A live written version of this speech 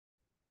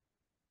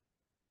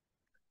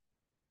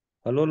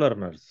Hello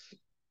learners,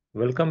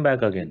 welcome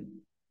back again.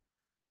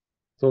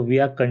 So we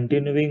are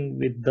continuing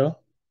with the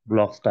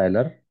block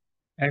styler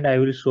and I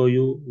will show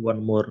you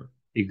one more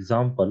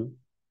example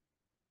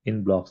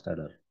in block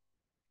styler.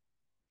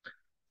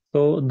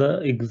 So the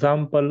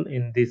example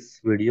in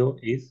this video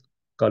is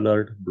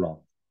colored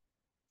block.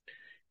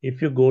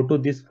 If you go to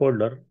this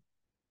folder,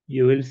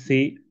 you will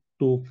see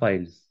two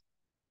files.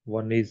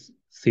 One is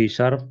C#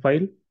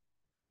 file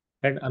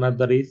and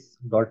another is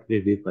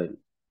 .vb file.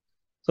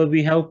 So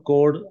we have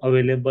code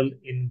available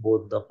in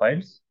both the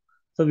files.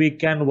 So we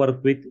can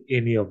work with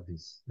any of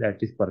these.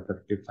 That is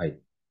perfectly fine.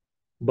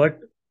 But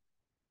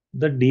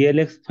the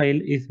DLX file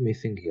is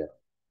missing here.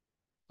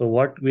 So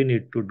what we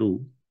need to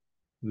do,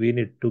 we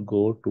need to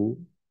go to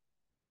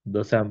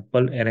the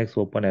sample NX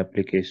open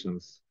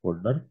applications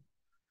folder,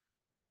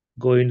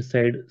 go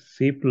inside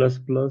C++,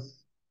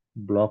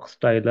 block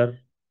styler,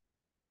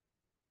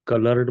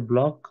 colored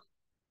block,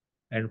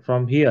 and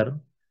from here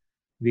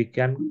we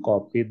can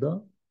copy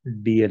the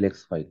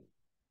DLX file.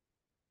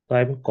 So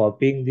I'm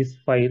copying this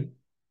file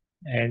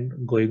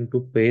and going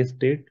to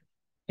paste it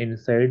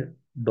inside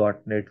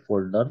 .NET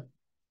folder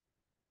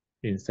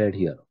inside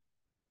here.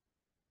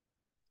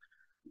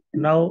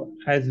 Now,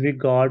 as we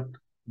got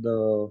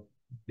the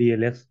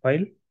DLX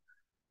file,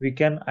 we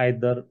can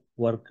either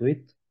work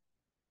with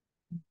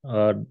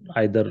uh,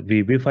 either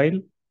VB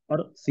file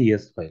or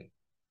CS file.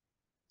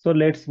 So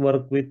let's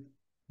work with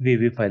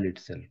VB file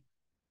itself.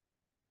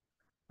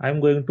 I'm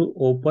going to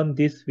open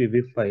this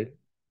VB file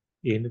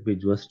in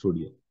Visual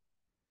Studio.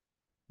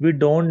 We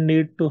don't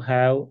need to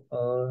have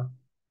a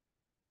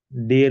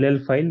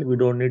DLL file. We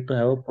don't need to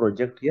have a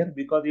project here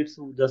because it's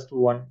just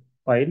one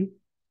file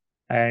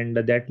and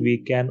that we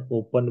can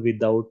open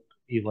without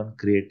even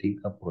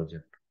creating a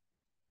project.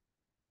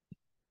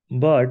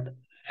 But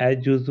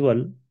as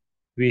usual,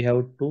 we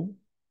have to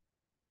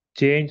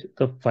change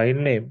the file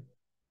name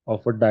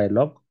of a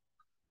dialog,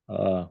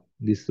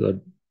 this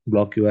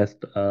block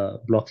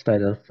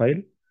styler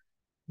file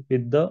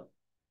with the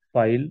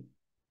file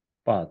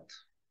path.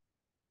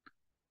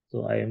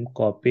 So I am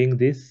copying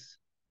this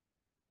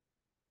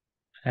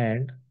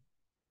and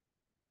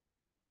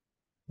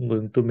I'm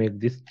going to make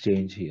this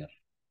change here.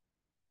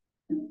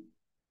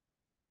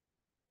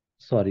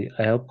 Sorry,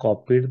 I have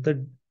copied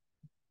the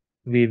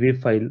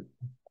VV file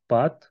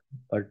path,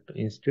 but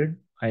instead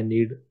I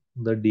need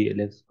the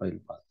DLX file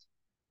path.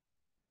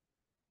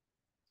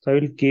 So I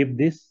will keep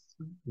this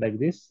like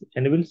this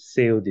and will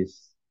save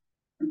this.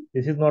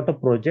 This is not a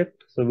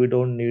project, so we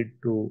don't need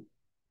to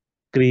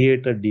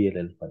create a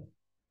DLL file.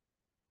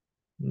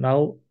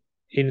 Now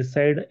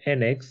inside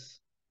NX,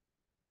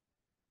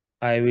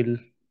 I will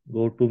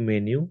go to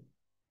menu,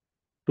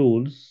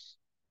 tools,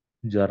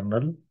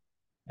 journal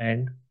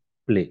and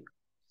play.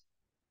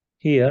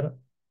 Here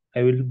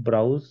I will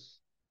browse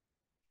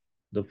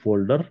the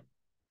folder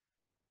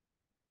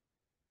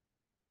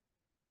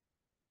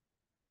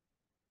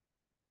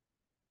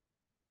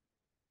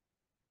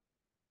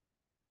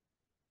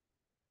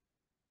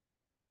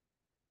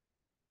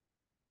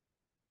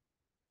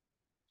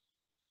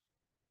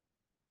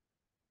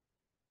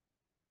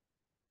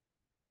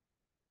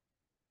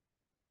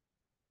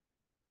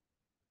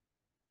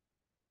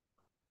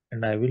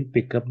and I will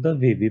pick up the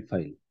VB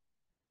file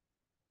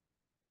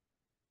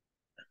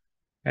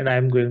and I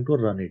am going to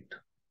run it.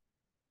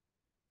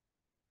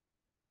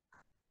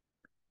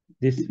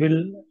 This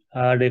will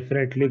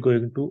definitely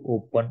going to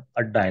open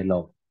a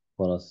dialog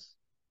for us.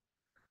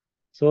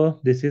 So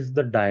this is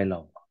the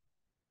dialog.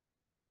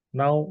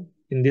 Now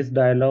in this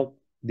dialog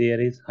there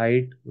is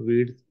height,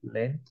 width,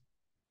 length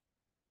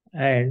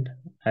and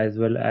as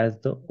well as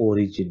the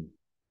origin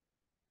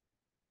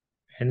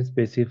and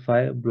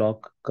specify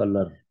block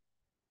color.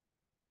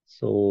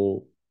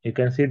 So you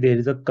can see there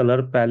is a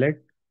color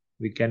palette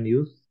we can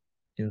use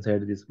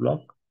inside this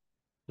block.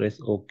 Press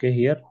OK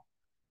here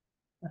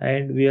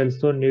and we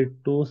also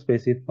need to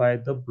specify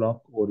the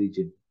block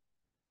origin.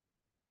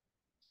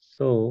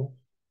 So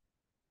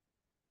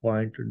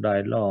point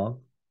dialog,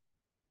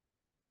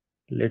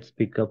 let's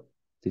pick up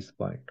this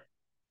point.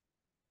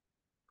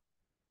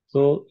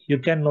 So you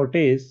can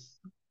notice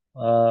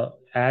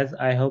as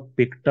I have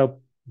picked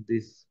up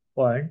this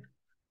point,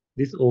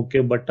 this OK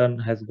button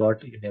has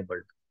got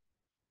enabled.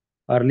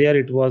 Earlier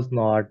it was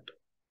not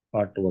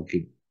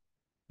working.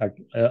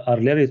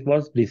 Earlier it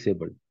was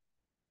disabled.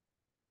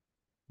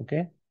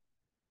 Okay.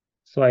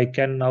 So I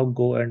can now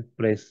go and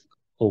press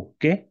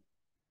OK.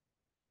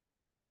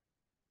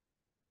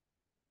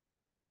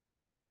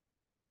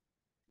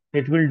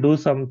 It will do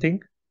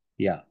something.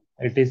 Yeah,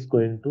 it is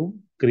going to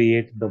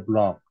create the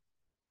block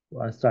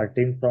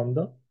starting from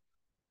the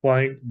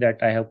point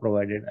that I have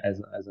provided as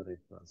a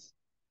reference.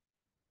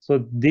 So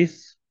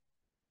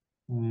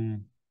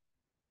mm,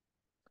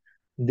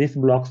 this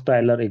block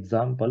styler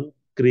example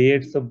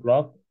creates a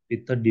block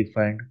with a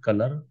defined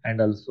color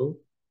and also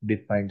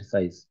defined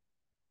size.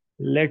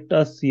 Let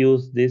us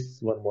use this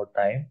one more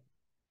time.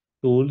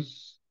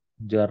 Tools,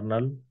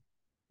 journal,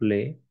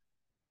 play.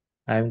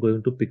 I am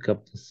going to pick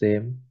up the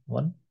same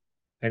one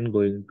and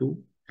going to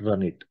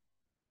run it.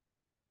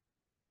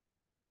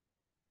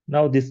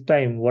 Now this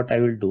time what I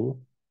will do,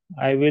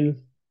 I will,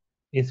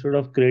 instead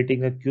of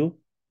creating a cube,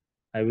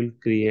 I will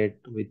create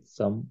with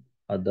some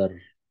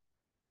other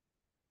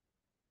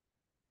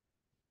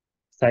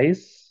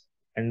size,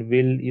 and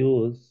will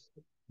use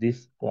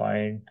this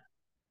point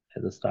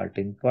as a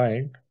starting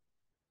point,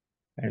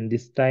 and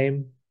this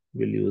time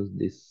we'll use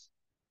this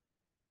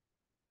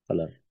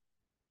color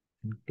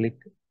and click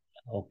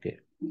OK.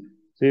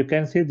 So you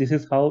can see this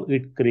is how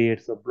it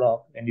creates a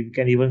block, and you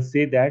can even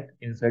see that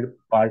inside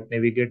part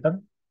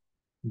navigator,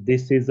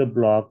 this is a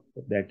block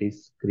that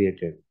is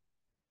created.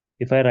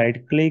 If I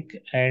right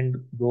click and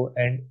go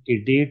and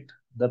edit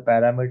the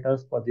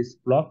parameters for this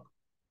block,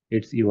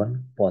 it's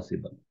even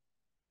possible.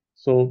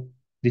 So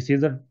this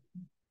is a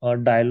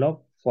dialog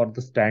for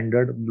the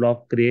standard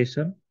block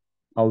creation,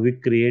 how we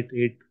create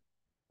it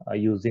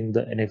using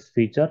the NX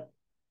feature.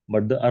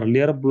 But the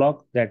earlier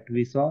block that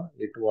we saw,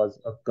 it was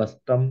a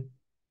custom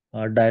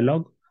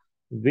dialog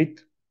with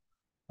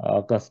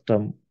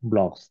custom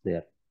blocks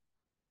there.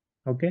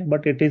 Okay,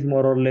 but it is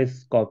more or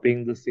less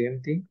copying the same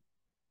thing.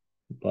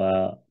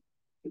 Uh,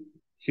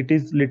 it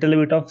is little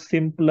bit of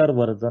simpler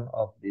version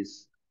of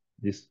this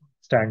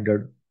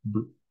standard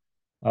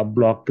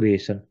block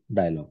creation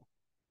dialog.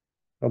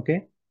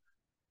 Okay,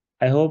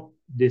 I hope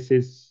this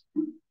is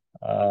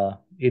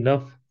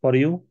enough for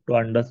you to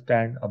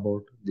understand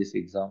about this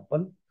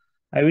example.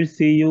 I will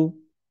see you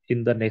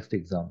in the next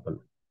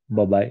example.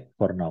 Bye bye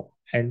for now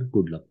and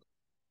good luck.